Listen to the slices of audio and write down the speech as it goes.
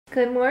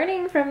Good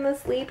morning from the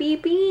sleepy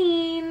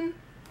bean.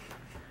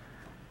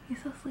 You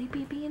so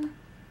sleepy, Bean?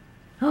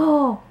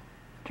 Oh,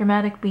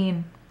 dramatic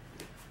Bean.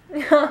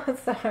 Oh,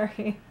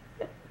 sorry.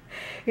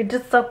 You're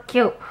just so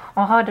cute.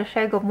 I had to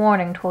say good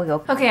morning to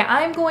you. Okay,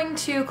 I'm going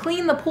to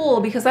clean the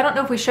pool because I don't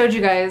know if we showed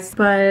you guys,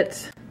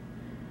 but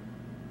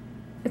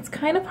it's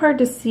kind of hard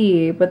to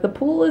see, but the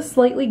pool is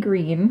slightly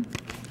green.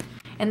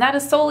 And that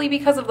is solely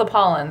because of the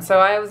pollen. So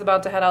I was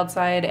about to head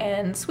outside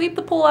and sweep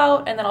the pool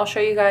out, and then I'll show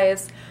you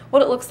guys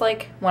what it looks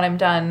like when I'm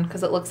done,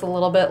 because it looks a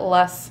little bit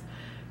less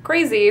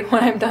crazy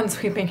when I'm done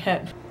sweeping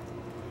it.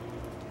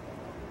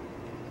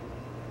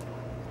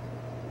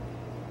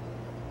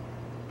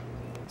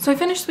 So I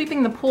finished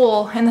sweeping the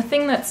pool, and the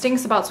thing that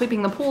stinks about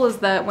sweeping the pool is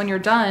that when you're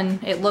done,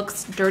 it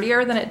looks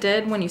dirtier than it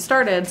did when you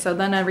started, so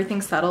then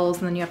everything settles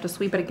and then you have to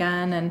sweep it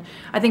again, and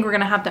I think we're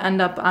gonna have to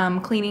end up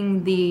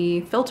cleaning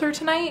the filter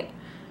tonight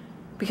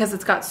because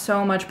it's got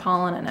so much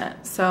pollen in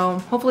it. So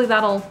hopefully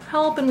that'll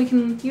help and we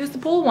can use the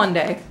pool one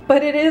day.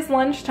 But it is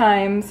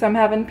lunchtime, so I'm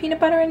having peanut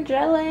butter and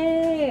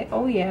jelly.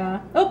 Oh yeah.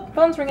 Oh,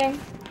 phone's ringing.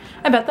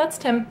 I bet that's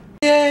Tim.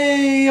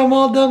 Yay, I'm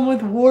all done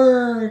with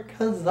work,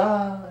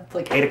 huzzah. It's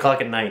like 8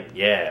 o'clock at night.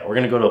 Yeah, we're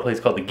gonna go to a place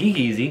called the Geek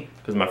Easy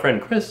because my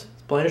friend Chris is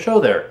playing a show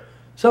there.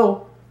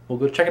 So, we'll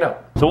go check it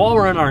out. So while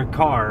we're in our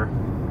car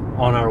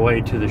on our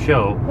way to the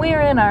show.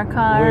 We're in our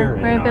car,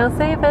 we're Bill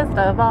safest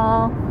of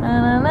all.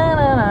 Na, na,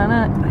 na,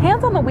 na, na.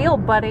 Hands on the wheel,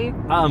 buddy.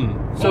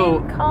 So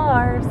in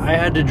cars. I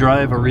had to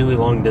drive a really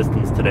long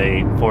distance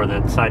today for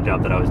the side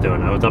job that I was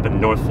doing. I was up in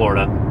North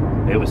Florida.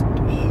 It was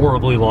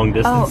horribly long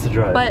distance to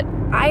drive. But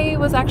I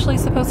was actually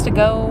supposed to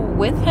go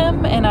with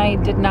him and I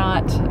did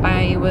not.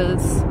 I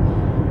was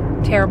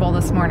terrible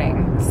this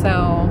morning,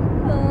 so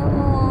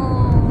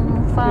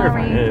sorry. You're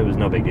fine. It was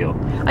no big deal.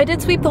 I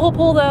did sweep the whole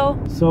pool though.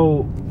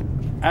 So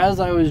as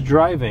I was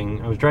driving,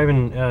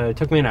 it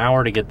took me an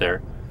hour to get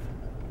there.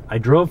 I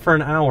drove for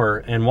an hour,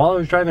 and while I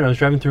was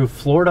driving through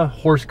Florida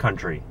horse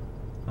country.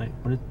 Like,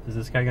 is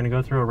this guy gonna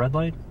go through a red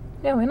light?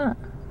 Yeah, why not?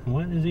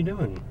 What is he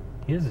doing?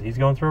 He's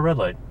going through a red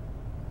light.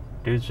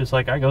 Dude's just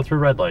like, I go through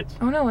red lights.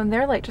 Oh no, and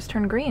their light just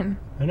turned green.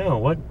 I know,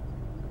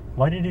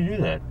 why did he do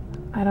that?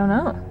 I don't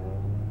know.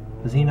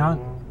 Does he not?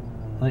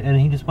 And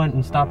he just went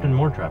and stopped in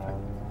more traffic.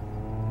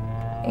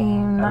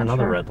 I'm not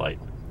another sure. red light.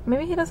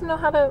 Maybe he doesn't know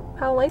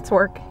how lights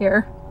work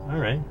here.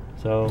 Alright,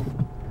 so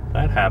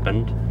that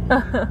happened.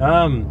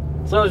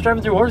 So I was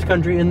driving through horse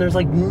country and there's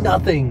like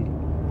nothing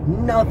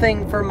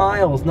for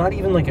miles, not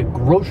even like a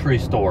grocery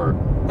store,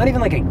 not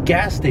even like a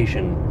gas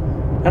station.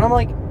 And I'm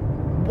like,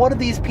 what do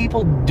these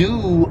people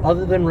do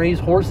other than raise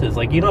horses?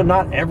 Like, you know,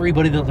 not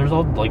everybody there's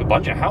like a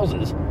bunch of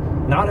houses.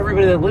 Not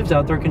everybody that lives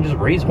out there can just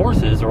raise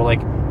horses or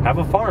like have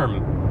a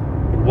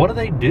farm. What do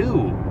they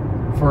do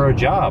for a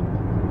job?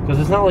 Because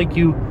it's not like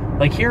you,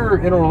 like here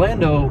in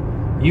Orlando,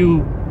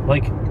 you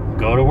like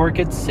go to work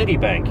at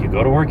Citibank, you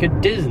go to work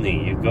at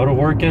Disney, you go to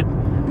work at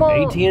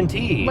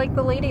AT&T. Like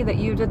the lady that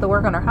you did the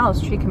work on her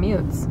house, she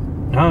commutes.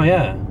 Oh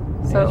yeah.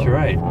 So yes, you're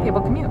right. People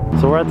commute.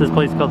 So we're at this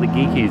place called the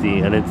Geek Easy,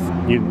 and it's,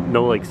 you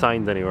know, like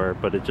signs anywhere,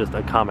 but it's just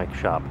a comic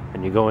shop.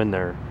 And you go in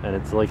there, and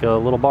it's like a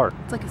little bar.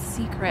 It's like a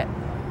secret.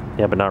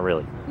 Yeah, but not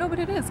really. No, but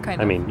it is kind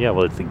of. I mean, yeah,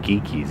 well, it's the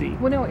Geek Easy.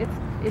 Well, no, it's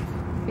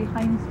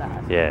behind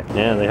that. Yeah,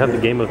 yeah, they have the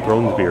Game of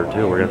Thrones beer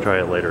too. We're gonna try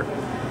it later.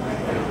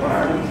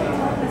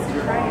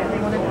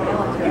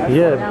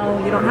 Yeah.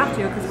 Now you don't have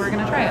to because we're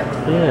gonna try it.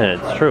 Yeah,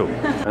 it's true.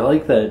 I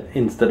like that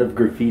instead of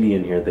graffiti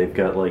in here, they've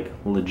got like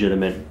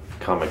legitimate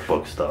comic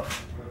book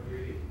stuff.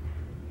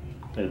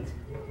 It's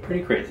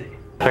pretty crazy.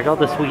 Check out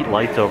the sweet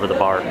lights over the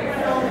bar.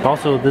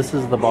 Also, this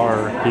is the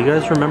bar. Do you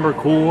guys remember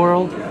Cool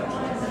World?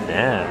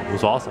 Yeah, it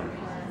was awesome.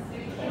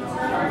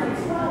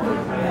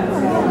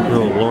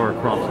 Little Laura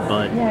Croft's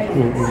butt.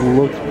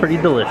 Looks pretty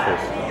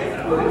delicious.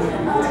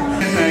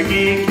 The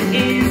Geek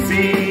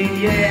Easy,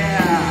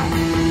 yeah.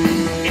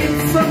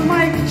 It's a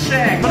mic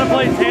check. I'm gonna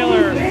play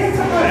Taylor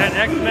at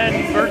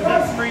X-Men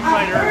versus Street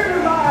Fighter,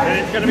 and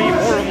it's gonna be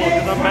horrible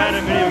because I'm bad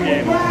at video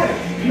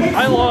games.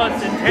 I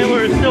lost, and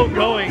Taylor is still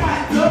going.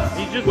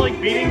 He's just like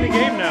beating the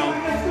game now.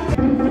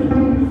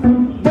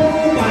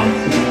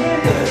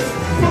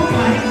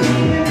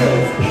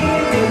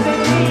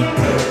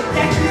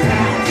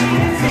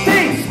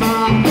 Thanks,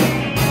 Mom.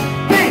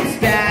 Thanks,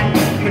 Dad,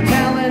 for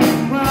telling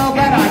the world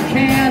that I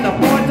can't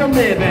afford to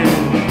live in.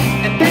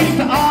 And thanks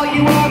to all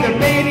you other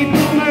baby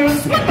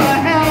boomers. What the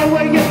hell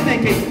were you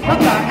thinking? What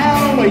the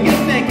hell were you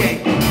thinking?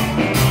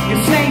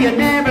 You say you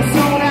never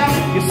sold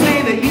out. You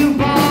say that you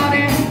bought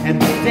in. And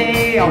the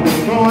day I was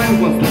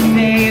born was the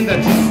day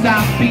that you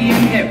stopped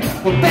being hip.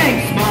 Well,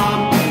 thanks,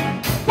 Mom.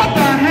 What the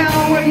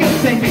hell were you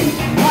thinking?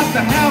 What the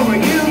hell were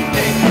you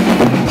thinking?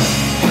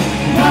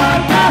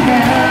 What the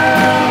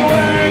hell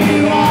were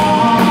you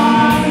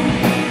on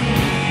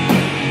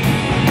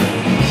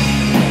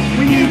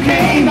when you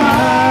came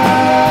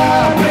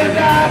up with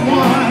that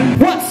one?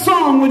 What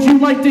song would you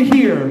like to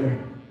hear?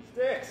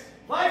 Sticks.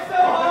 Life's so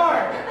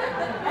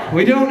hard.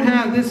 We don't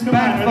have this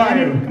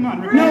backfire. Come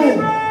on.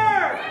 No.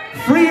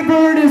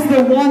 Freebird is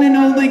the one and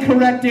only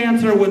correct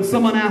answer when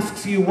someone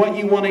asks you what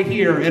you want to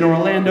hear in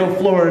Orlando,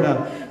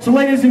 Florida. So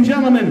ladies and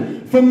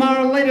gentlemen, from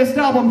our latest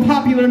album,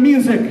 Popular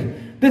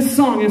Music, this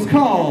song is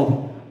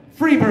called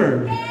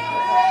Freebird.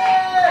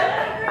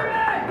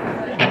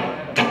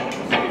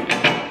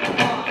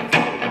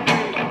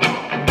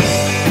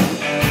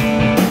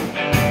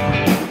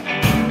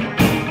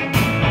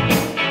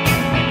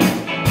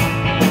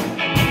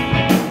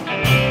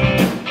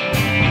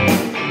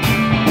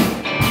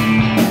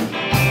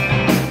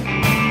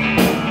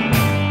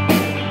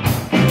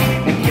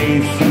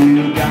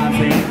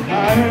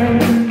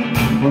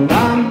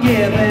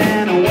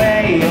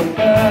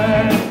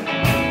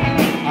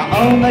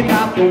 I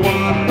got the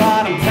one,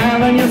 but I'm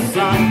telling you,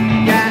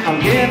 son, yeah, I'm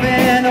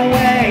giving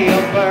away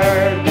a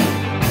bird.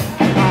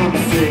 I'm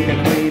sick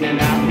of cleaning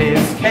out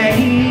his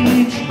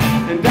cage,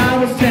 and I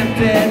was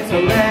tempted to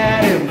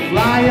let him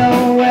fly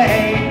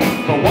away.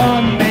 But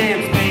one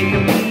man's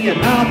making me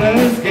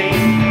another's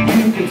game.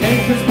 You can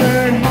take this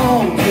bird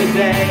home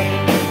today.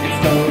 It's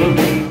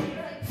totally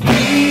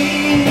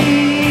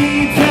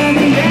free to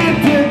the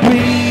nth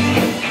degree.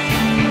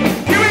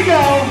 Here we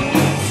go.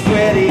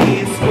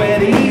 Squiddy,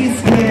 squiddy,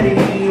 squiddy.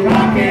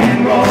 Rock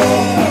and roll.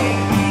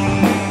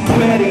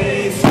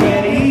 Squiddy,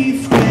 squiddy,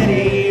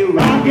 squiddy,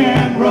 rock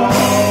and roll.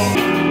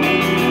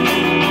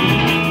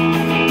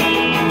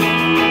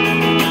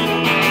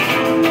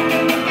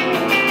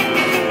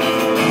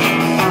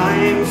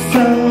 I'm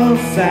so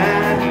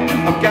sad,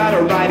 I've got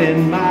to write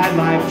in my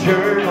life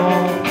journal,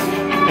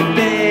 and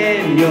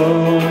then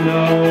you'll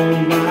know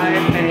my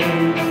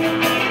pain.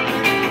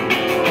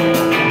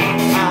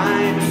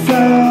 I'm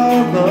so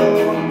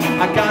low,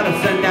 I gotta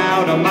send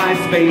out a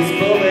MySpace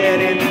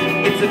bulletin.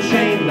 It's a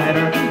chain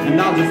letter, and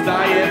I'll just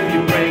die if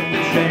you break the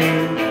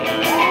chain.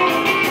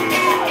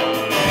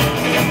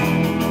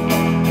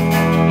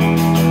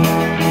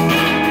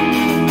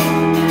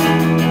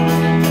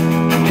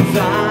 'Cause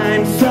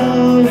I'm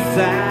so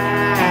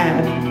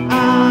sad,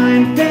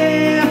 I'm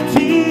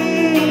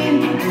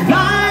 15.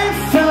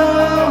 Life's so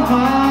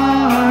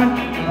hard,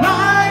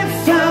 life's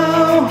so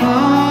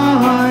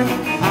hard.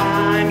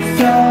 I'm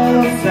so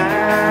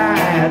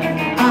sad,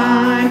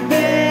 I'm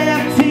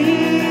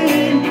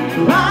 15.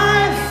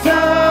 Life's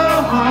so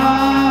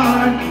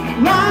hard,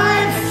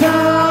 life's so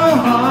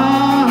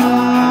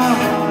hard.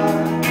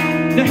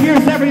 Now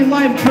here's every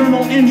life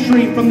journal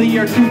entry from the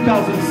year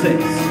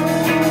 2006.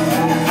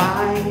 I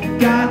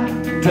got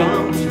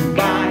dumped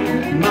by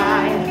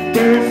my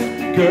first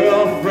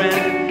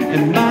girlfriend,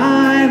 and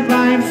my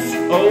life's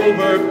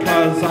over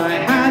 'cause I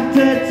had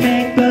to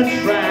take the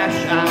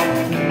trash out.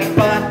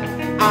 But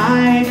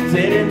I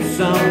didn't,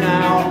 so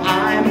now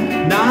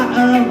I'm not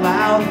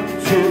allowed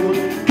to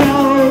go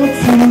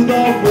to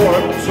the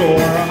Warped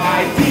Tour. I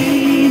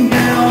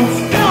denounce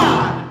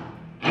God!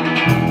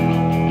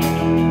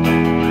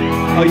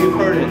 Oh, you've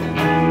heard it.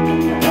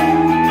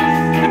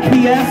 And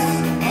P.S.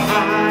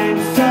 I'm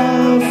so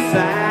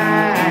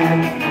sad,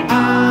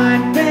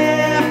 I'm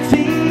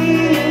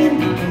 15.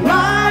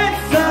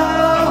 Life's so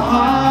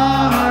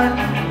hard,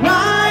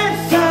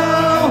 life's so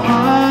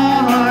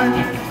hard.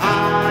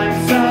 I'm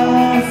so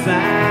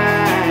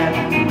sad,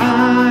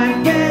 I'm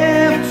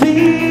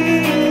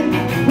 15.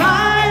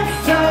 Life's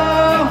so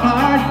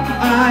hard,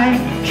 I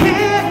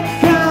can't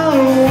go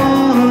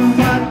on.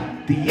 But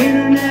the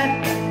internet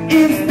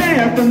is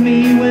there for me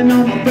when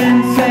all my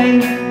friends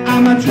say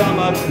I'm a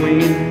drama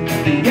queen.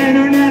 The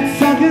internet's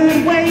a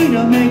good way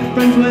to make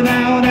friends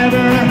without ever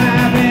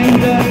having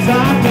to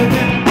talk to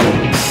them.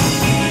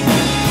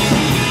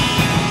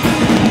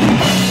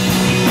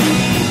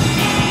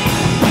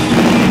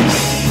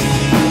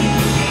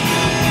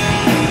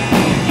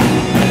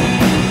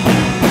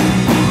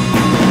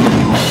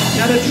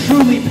 Now to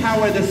truly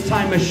power this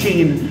time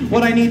machine,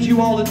 what I need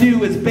you all to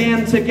do is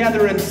band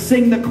together and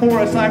sing the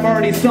chorus I've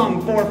already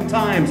sung 4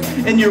 times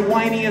in your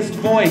whiniest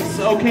voice,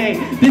 okay?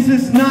 This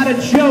is not a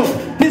joke.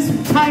 This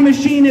time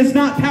machine is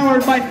not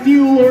powered by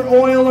fuel or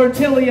oil or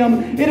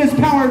tilium. It is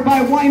powered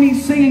by whiny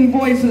singing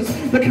voices,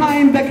 the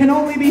kind that can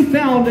only be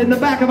found in the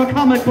back of a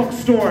comic book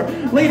store.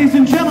 Ladies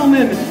and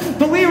gentlemen,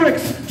 the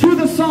lyrics to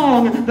the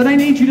song that I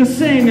need you to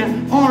sing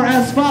are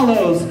as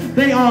follows.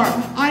 They are,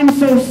 I'm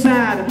so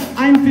sad,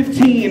 I'm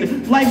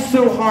 15, life's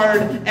so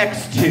hard,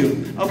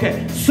 X2.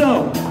 Okay,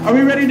 so, are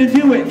we ready to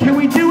do it? Can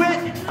we do it?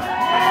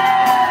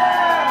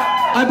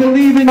 I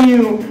believe in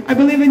you. I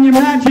believe in your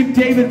magic,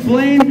 David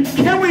Blaine.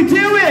 Can we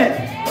do it?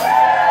 All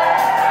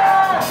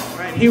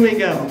right, here we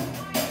go.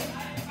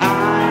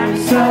 I'm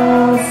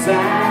so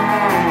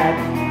sad,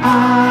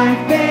 I'm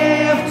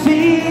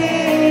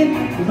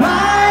 15.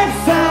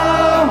 Life's so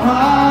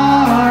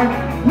hard,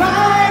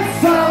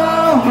 life's so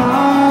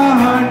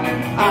hard.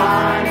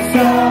 I'm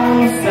so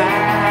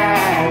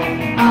sad,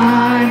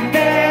 I'm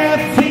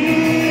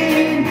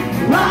 15.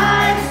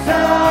 Life's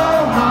so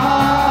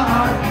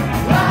hard,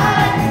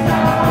 life's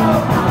so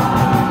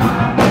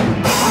hard.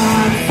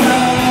 I'm so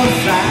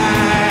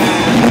sad,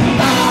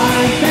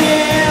 I'm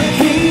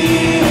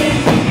 15.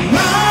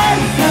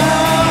 Life's so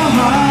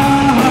hard.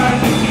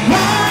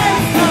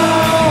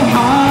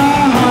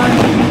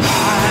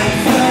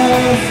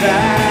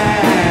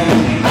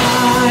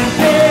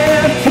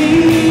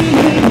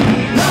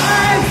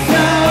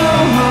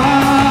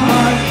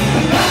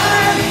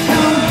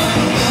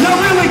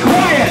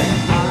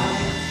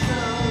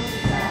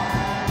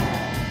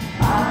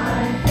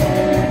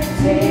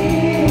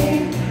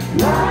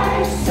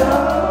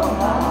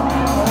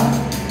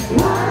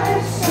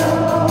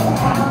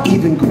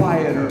 even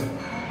quieter.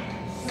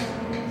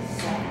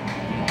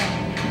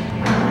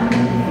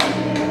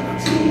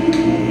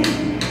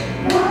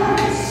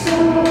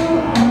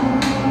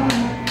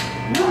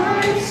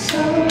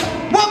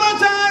 One more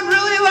time,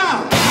 really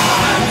loud.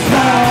 I'm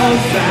so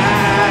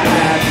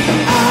sad.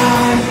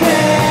 I'm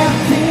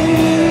 15.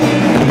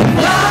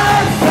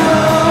 Life's so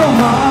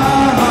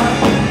hard.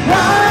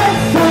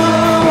 Life's so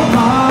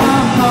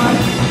hard.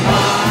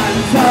 I'm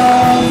so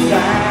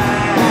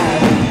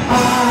sad.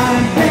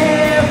 I'm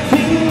 15.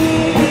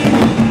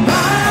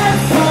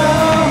 Life's so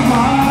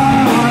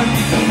hard.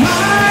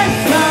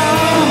 Life's so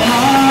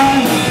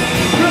hard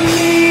for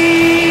me.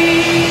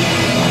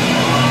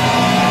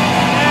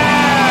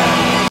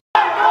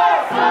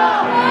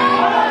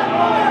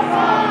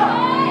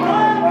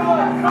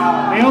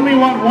 They only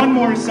want one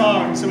more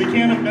song, so we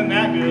can't have been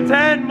that good.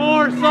 10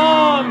 more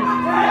songs!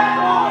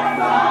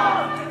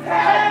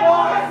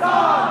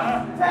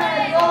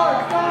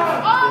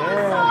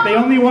 They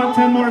only want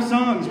 10 more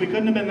songs. We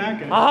couldn't have been that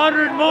good.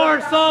 100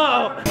 more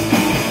songs!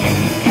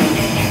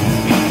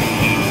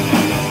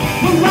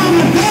 Well, I'm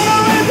gonna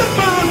raise a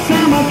boss,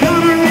 I'm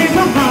gonna raise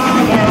a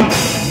holler.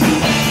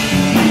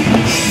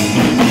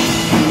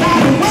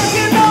 I've been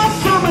working all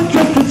summer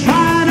just to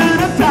try and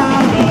earn a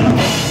dollar.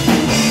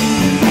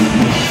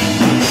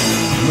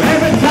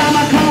 Every time I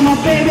call my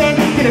baby,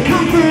 get a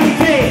comfort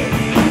date.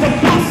 The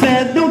boss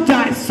said, no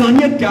dice, son,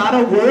 you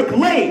gotta work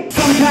late.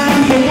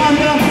 Sometimes I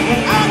wonder, what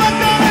am I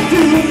gonna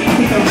do?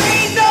 If there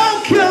ain't no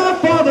cure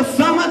for the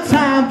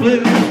summertime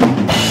blues.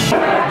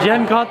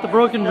 Jen caught the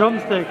broken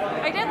drumstick.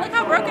 I did. Look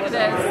how broken it is.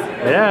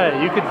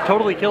 Yeah, you could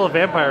totally kill a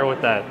vampire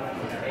with that.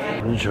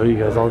 I'm gonna show you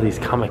guys all these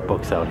comic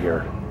books out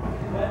here.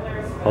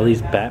 All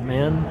these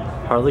Batman,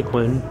 Harley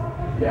Quinn,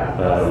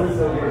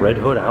 Red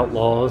Hood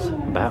Outlaws,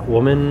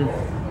 Batwoman,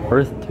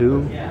 Earth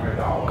 2,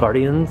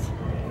 Guardians,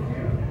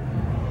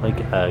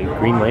 like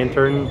Green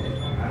Lantern,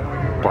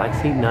 Black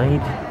Sea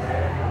Knight,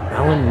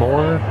 Alan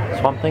Moore,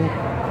 Swamp Thing.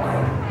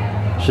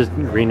 It's just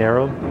Green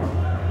Arrow.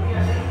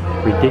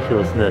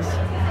 Ridiculousness.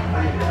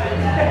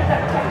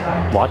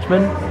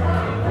 Watchmen.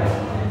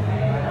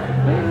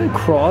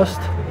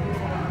 Crossed.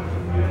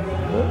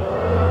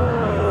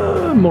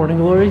 Morning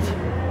Glories.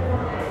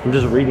 I'm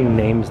just reading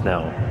names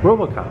now.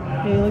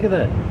 RoboCop. Hey, look at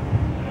that.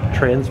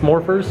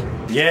 Transmorphers.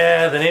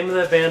 Yeah, the name of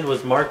that band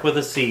was Mark with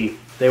a C.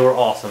 They were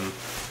awesome.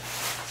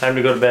 Time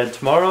to go to bed.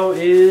 Tomorrow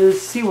is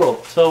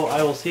SeaWorld. So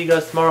I will see you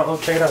guys tomorrow. Oh,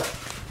 check it out.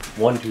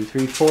 1, 2,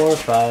 3, 4,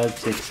 5,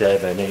 6,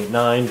 7, 8,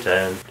 9,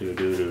 10.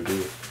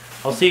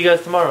 I'll see you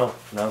guys tomorrow.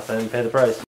 Now it's time to pay the price.